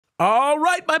All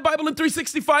right, my Bible in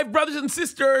 365 brothers and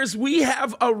sisters, we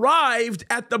have arrived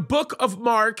at the book of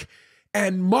Mark,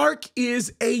 and Mark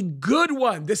is a good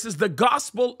one. This is the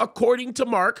gospel according to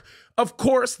Mark. Of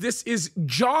course, this is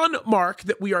John Mark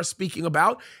that we are speaking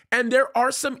about, and there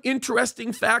are some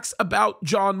interesting facts about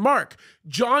John Mark.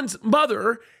 John's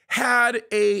mother had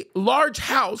a large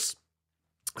house,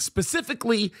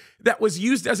 specifically that was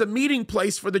used as a meeting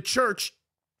place for the church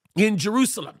in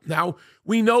Jerusalem. Now,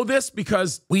 we know this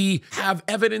because we have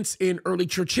evidence in early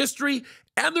church history,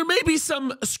 and there may be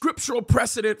some scriptural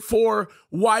precedent for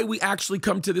why we actually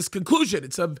come to this conclusion.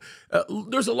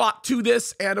 There's a lot to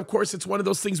this, and of course, it's one of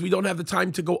those things we don't have the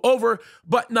time to go over,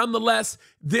 but nonetheless,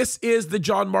 this is the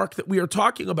John Mark that we are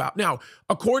talking about. Now,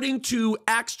 according to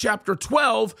Acts chapter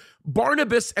 12,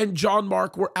 Barnabas and John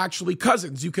Mark were actually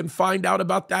cousins. You can find out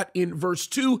about that in verse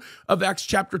 2 of Acts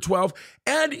chapter 12.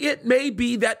 And it may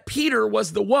be that Peter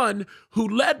was the one who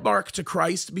led Mark to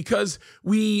Christ, because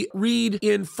we read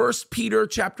in 1 Peter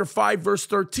chapter 5, verse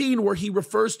 13, where he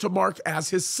refers to Mark as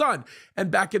his son. And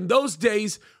back in those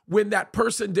days, when that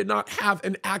person did not have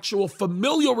an actual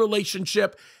familial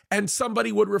relationship and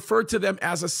somebody would refer to them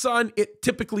as a son, it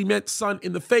typically meant son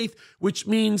in the faith, which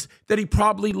means that he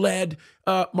probably led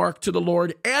Mark to the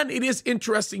Lord. And it is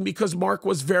interesting because Mark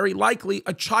was very likely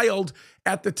a child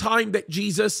at the time that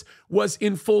Jesus was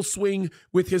in full swing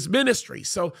with his ministry.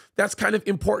 So that's kind of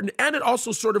important. And it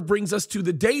also sort of brings us to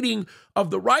the dating of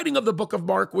the writing of the book of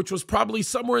Mark, which was probably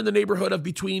somewhere in the neighborhood of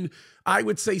between, I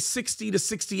would say, 60 to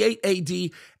 68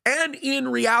 AD. And in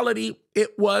reality,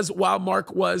 it was while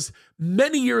Mark was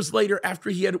many years later after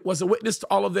he was a witness to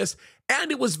all of this.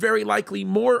 And it was very likely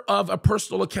more of a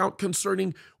personal account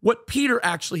concerning what Peter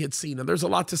actually had seen. And there's a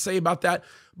lot to say about that,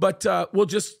 but we'll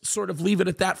just sort of leave it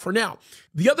at that for now.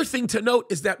 The other thing to note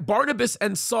is that Barnabas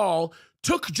and Saul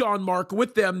took John Mark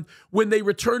with them when they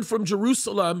returned from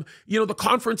Jerusalem, the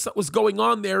conference that was going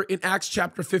on there in Acts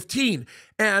chapter 15.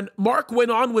 And Mark went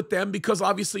on with them because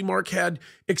obviously Mark had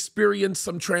experienced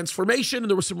some transformation and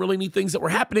there were some really neat things that were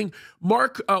happening.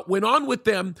 Mark went on with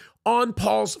them on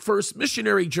Paul's first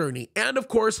missionary journey. And of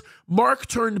course, Mark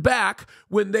turned back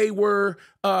when they were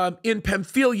in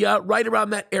Pamphylia, right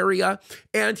around that area,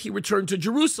 and he returned to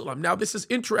Jerusalem. Now, this is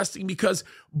interesting because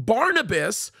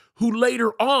Barnabas, who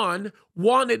later on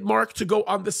wanted Mark to go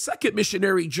on the second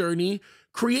missionary journey,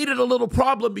 created a little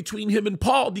problem between him and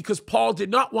Paul, because Paul did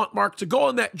not want Mark to go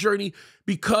on that journey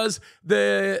because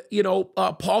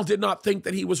Paul did not think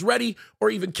that he was ready or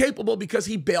even capable, because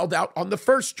he bailed out on the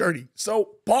first journey.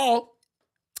 So Paul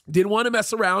didn't want to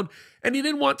mess around, and he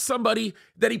didn't want somebody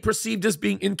that he perceived as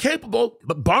being incapable.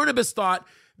 But Barnabas thought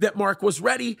that Mark was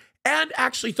ready, and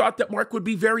actually thought that Mark would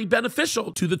be very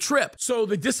beneficial to the trip. So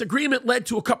the disagreement led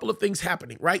to a couple of things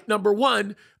happening, right? Number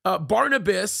one,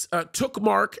 Barnabas took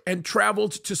Mark and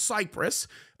traveled to Cyprus,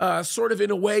 sort of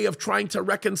in a way of trying to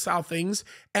reconcile things.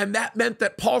 And that meant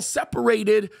that Paul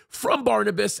separated from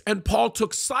Barnabas, and Paul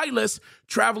took Silas,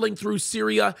 traveling through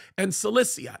Syria and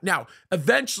Cilicia. Now,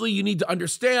 eventually you need to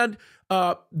understand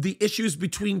the issues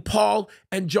between Paul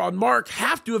and John Mark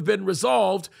have to have been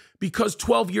resolved, because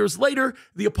 12 years later,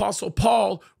 the Apostle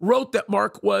Paul wrote that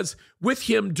Mark was with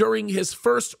him during his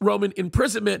first Roman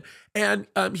imprisonment. And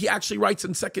he actually writes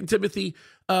in 2 Timothy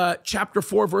chapter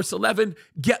 4, verse 11,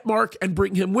 "Get Mark and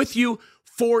bring him with you,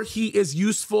 for he is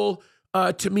useful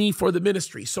to me for the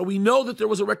ministry." So we know that there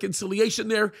was a reconciliation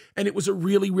there, and it was a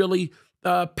really, really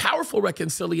powerful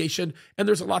reconciliation. And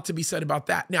there's a lot to be said about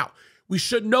that. Now, we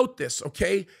should note this,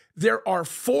 okay? There are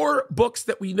 4 books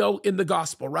that we know in the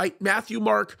gospel, right? Matthew,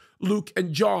 Mark, Luke,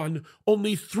 and John.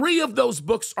 Only 3 of those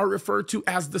books are referred to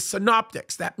as the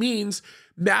synoptics. That means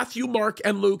Matthew, Mark,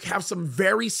 and Luke have some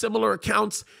very similar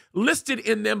accounts listed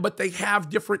in them, but they have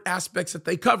different aspects that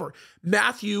they cover.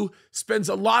 Matthew spends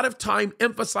a lot of time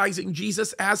emphasizing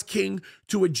Jesus as king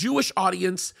to a Jewish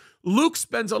audience. Luke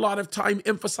spends a lot of time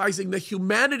emphasizing the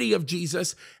humanity of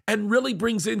Jesus and really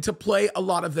brings into play a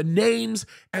lot of the names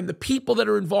and the people that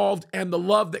are involved and the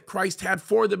love that Christ had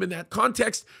for them in that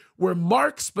context, where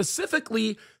Mark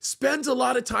specifically spends a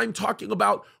lot of time talking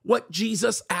about what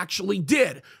Jesus actually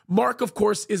did. Mark, of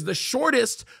course, is the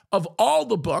shortest of all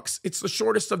the books. It's the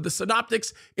shortest of the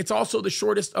synoptics. It's also the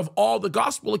shortest of all the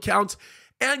gospel accounts.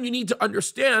 And you need to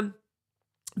understand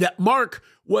that Mark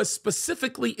was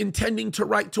specifically intending to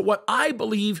write to what I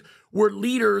believe were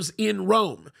leaders in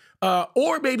Rome.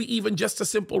 or maybe even just a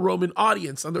simple Roman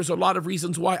audience. And there's a lot of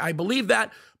reasons why I believe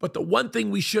that. But the one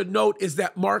thing we should note is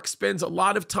that Mark spends a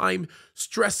lot of time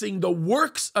stressing the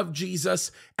works of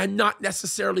Jesus and not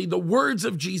necessarily the words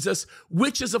of Jesus,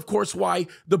 which is, of course, why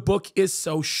the book is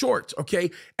so short, okay?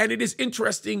 And it is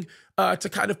interesting to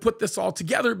kind of put this all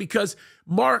together because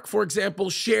Mark, for example,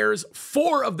 shares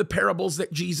 4 of the parables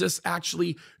that Jesus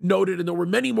actually noted, and there were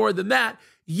many more than that.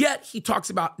 Yet he talks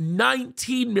about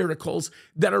 19 miracles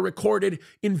that are recorded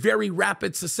in very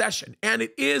rapid succession. And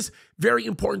it is very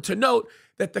important to note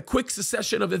that the quick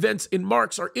succession of events in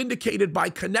Mark's are indicated by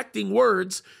connecting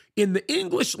words in the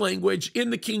English language, in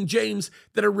the King James,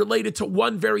 that are related to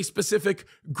one very specific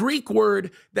Greek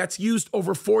word that's used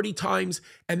over 40 times.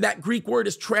 And that Greek word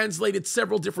is translated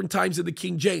several different times in the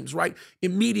King James, right?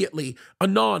 Immediately,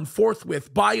 anon,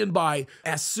 forthwith, by and by,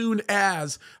 as soon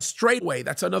as, straightway.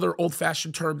 That's another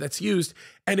old-fashioned term that's used.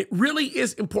 And it really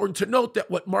is important to note that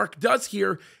what Mark does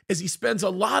here is he spends a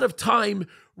lot of time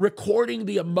recording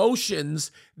the emotions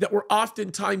that were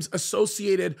oftentimes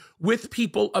associated with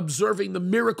people observing the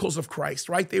miracles of Christ,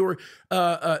 right?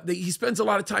 He spends a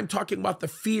lot of time talking about the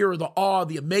fear, the awe,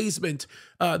 the amazement,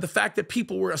 the fact that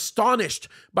people were astonished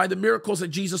by the miracles that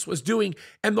Jesus was doing.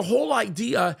 And the whole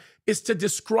idea is to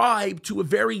describe to a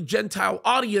very Gentile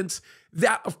audience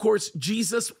that, of course,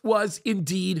 Jesus was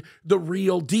indeed the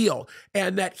real deal,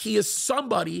 and that he is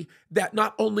somebody that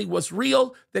not only was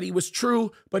real, that he was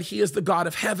true, but he is the God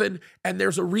of heaven, and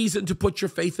there's a reason to put your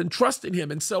faith and trust in him.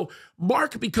 And so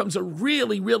Mark becomes a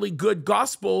really, really good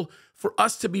gospel for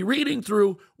us to be reading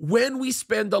through when we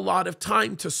spend a lot of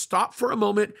time to stop for a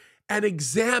moment and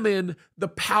examine the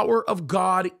power of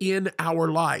God in our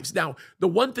lives. Now, the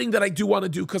one thing that I do want to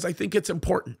do, because I think it's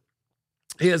important,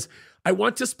 is I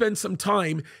want to spend some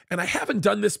time, and I haven't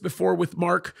done this before with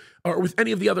Mark or with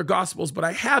any of the other Gospels, but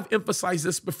I have emphasized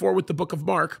this before with the book of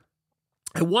Mark.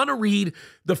 I want to read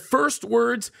the first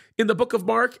words in the book of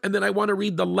Mark, and then I want to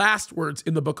read the last words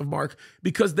in the book of Mark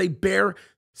because they bear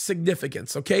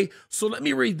significance, okay? So let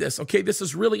me read this, okay? This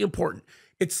is really important.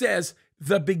 It says,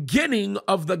 "The beginning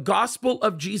of the gospel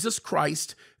of Jesus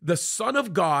Christ, the Son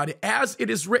of God, as it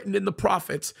is written in the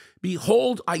prophets,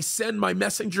 behold, I send my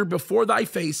messenger before thy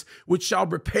face, which shall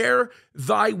prepare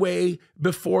thy way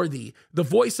before thee. The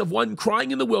voice of one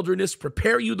crying in the wilderness,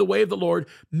 prepare you the way of the Lord,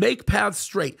 make paths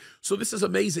straight." So this is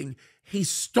amazing. He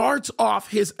starts off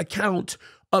his account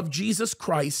of Jesus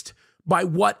Christ by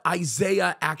what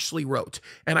Isaiah actually wrote.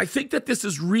 And I think that this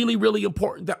is really, really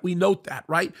important that we note that,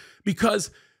 right?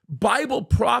 Because Bible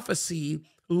prophecy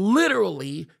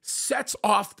literally sets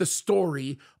off the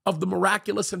story of the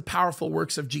miraculous and powerful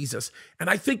works of Jesus. And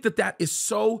I think that that is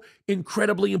so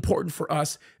incredibly important for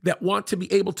us that want to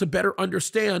be able to better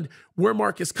understand where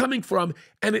Mark is coming from.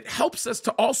 And it helps us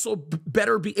to also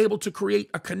better be able to create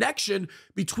a connection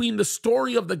between the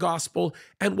story of the gospel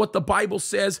and what the Bible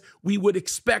says we would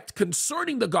expect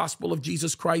concerning the gospel of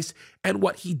Jesus Christ and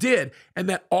what he did. And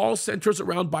that all centers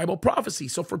around Bible prophecy.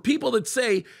 So for people that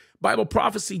say Bible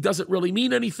prophecy doesn't really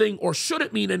mean anything or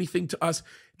shouldn't mean anything to us,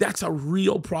 that's a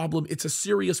real problem. It's a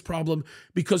serious problem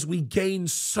because we gain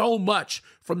so much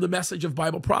from the message of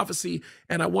Bible prophecy.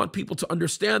 And I want people to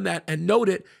understand that and note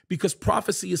it because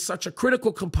prophecy is such a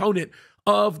critical component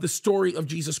of the story of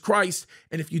Jesus Christ.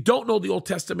 And if you don't know the Old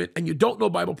Testament and you don't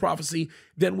know Bible prophecy,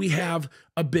 then we have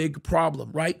a big problem,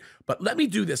 right? But let me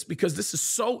do this because this is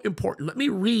so important. Let me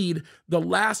read the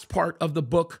last part of the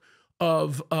book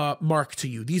of Mark to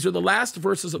you. These are the last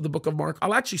verses of the book of Mark.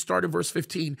 I'll actually start in verse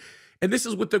 15. And this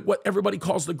is what everybody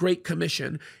calls the Great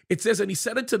Commission. It says, "And he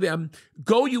said unto them,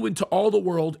 Go you into all the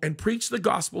world and preach the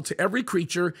gospel to every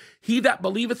creature. He that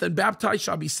believeth and baptized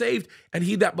shall be saved, and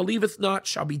he that believeth not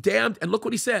shall be damned." And look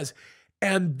what he says.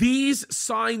 "And these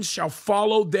signs shall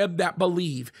follow them that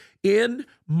believe. In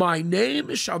my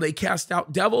name shall they cast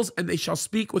out devils, and they shall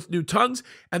speak with new tongues,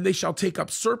 and they shall take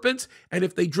up serpents, and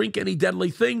if they drink any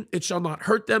deadly thing, it shall not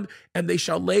hurt them, and they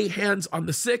shall lay hands on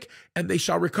the sick, and they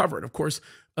shall recover." And of course,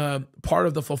 part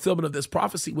of the fulfillment of this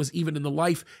prophecy was even in the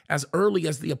life as early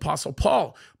as the Apostle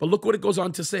Paul. But look what it goes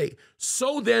on to say.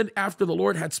 "So then, after the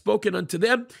Lord had spoken unto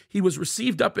them, he was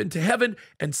received up into heaven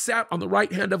and sat on the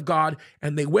right hand of God.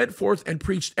 And they went forth and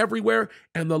preached everywhere,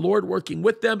 and the Lord working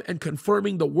with them and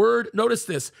confirming the word," notice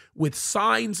this, "with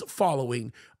signs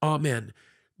following. Amen."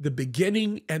 The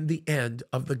beginning and the end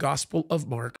of the Gospel of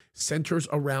Mark centers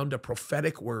around a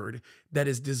prophetic word that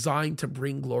is designed to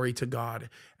bring glory to God.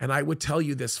 And I would tell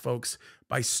you this, folks,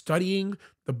 by studying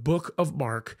the book of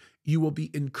Mark, you will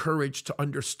be encouraged to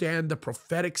understand the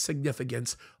prophetic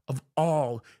significance of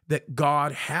all that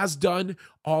God has done,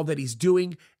 all that he's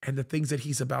doing, and the things that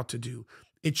he's about to do.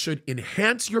 It should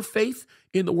enhance your faith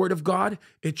in the Word of God.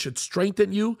 It should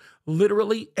strengthen you.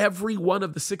 Literally, every one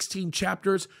of the 16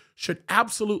 chapters should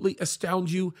absolutely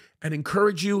astound you and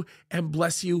encourage you and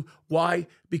bless you. Why?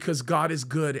 Because God is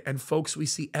good. And folks, we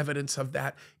see evidence of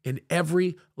that in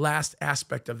every last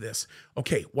aspect of this.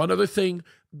 Okay, one other thing.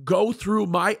 Go through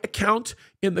my account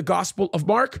in the Gospel of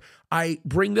Mark. I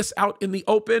bring this out in the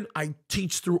open. I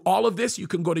teach through all of this. You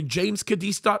can go to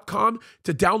jamescadis.com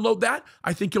to download that.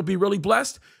 I think you'll be really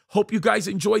blessed. Hope you guys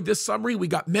enjoyed this summary. We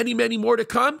got many, many more to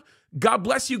come. God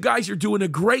bless you guys. You're doing a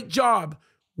great job.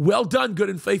 Well done, good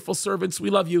and faithful servants. We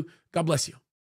love you. God bless you.